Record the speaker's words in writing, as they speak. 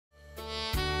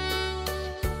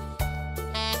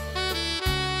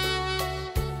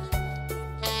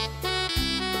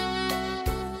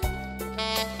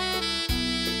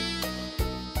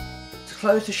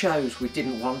close the shows, we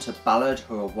didn't want a ballad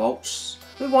or a waltz.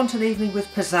 We want an evening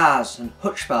with pizzazz and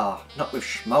hutchbar, not with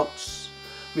schmaltz.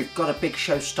 We've got a big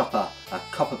showstopper, a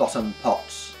copper bottom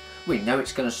pots. We know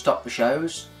it's going to stop the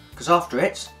shows, because after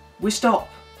it, we stop.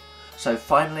 So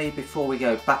finally, before we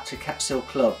go back to Capsule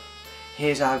Club,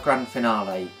 here's our grand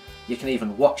finale. You can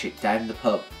even watch it down the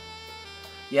pub.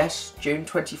 Yes, June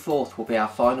 24th will be our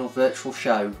final virtual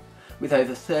show, with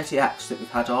over 30 acts that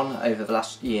we've had on over the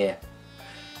last year.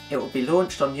 It will be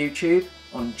launched on YouTube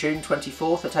on June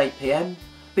 24th at 8 PM,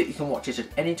 but you can watch it at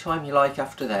any time you like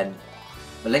after then.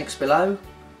 The link's below,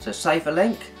 so save a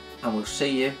link and we'll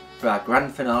see you for our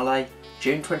grand finale,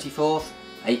 June 24th,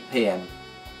 8 PM.